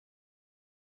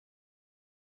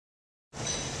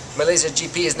Malaysia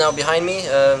GP is now behind me.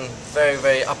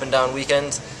 Very up and down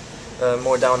weekend.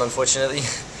 More down, unfortunately.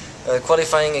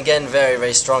 Qualifying again,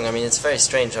 very strong. I mean, it's very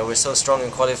strange. We're so strong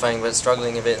in qualifying, but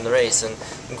struggling a bit in the race. And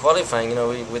in qualifying, you know,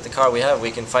 with the car we have,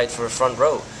 we can fight for a front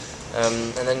row.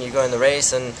 And then you go in the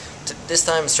race, and this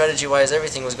time, strategy-wise,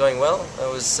 everything was going well. I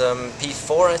was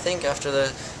P4, I think, after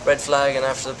the red flag and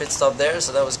after the pit stop there,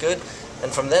 so that was good.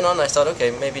 And from then on, I thought,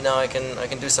 okay, maybe now I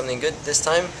can do something good this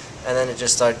time. And then it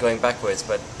just started going backwards,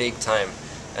 but big time.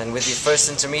 And with the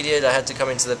first intermediate, I had to come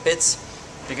into the pits,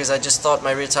 because I just thought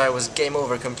my rear tire was game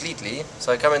over completely.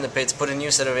 So I come in the pits, put a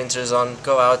new set of inters on,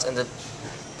 go out, and the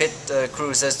pit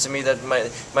crew says to me that my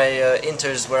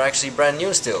inters were actually brand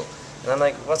new still. And I'm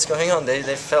like, what's going on? They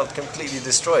felt completely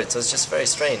destroyed, so it's just very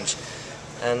strange.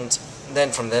 And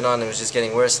then from then on, it was just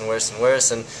getting worse and worse and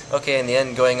worse. And okay, in the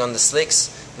end, going on the slicks,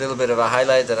 a little bit of a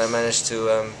highlight that I managed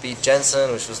to beat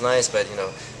Jensen, which was nice, but you know,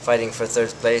 fighting for third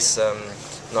place,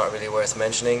 not really worth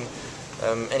mentioning.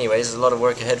 Anyways, there's a lot of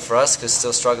work ahead for us, because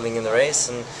still struggling in the race,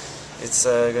 and it's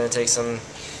going to take some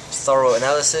thorough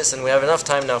analysis, and we have enough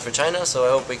time now for China, so I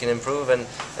hope we can improve, and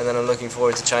then I'm looking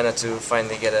forward to China to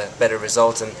finally get a better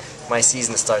result, and my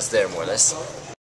season starts there, more or less.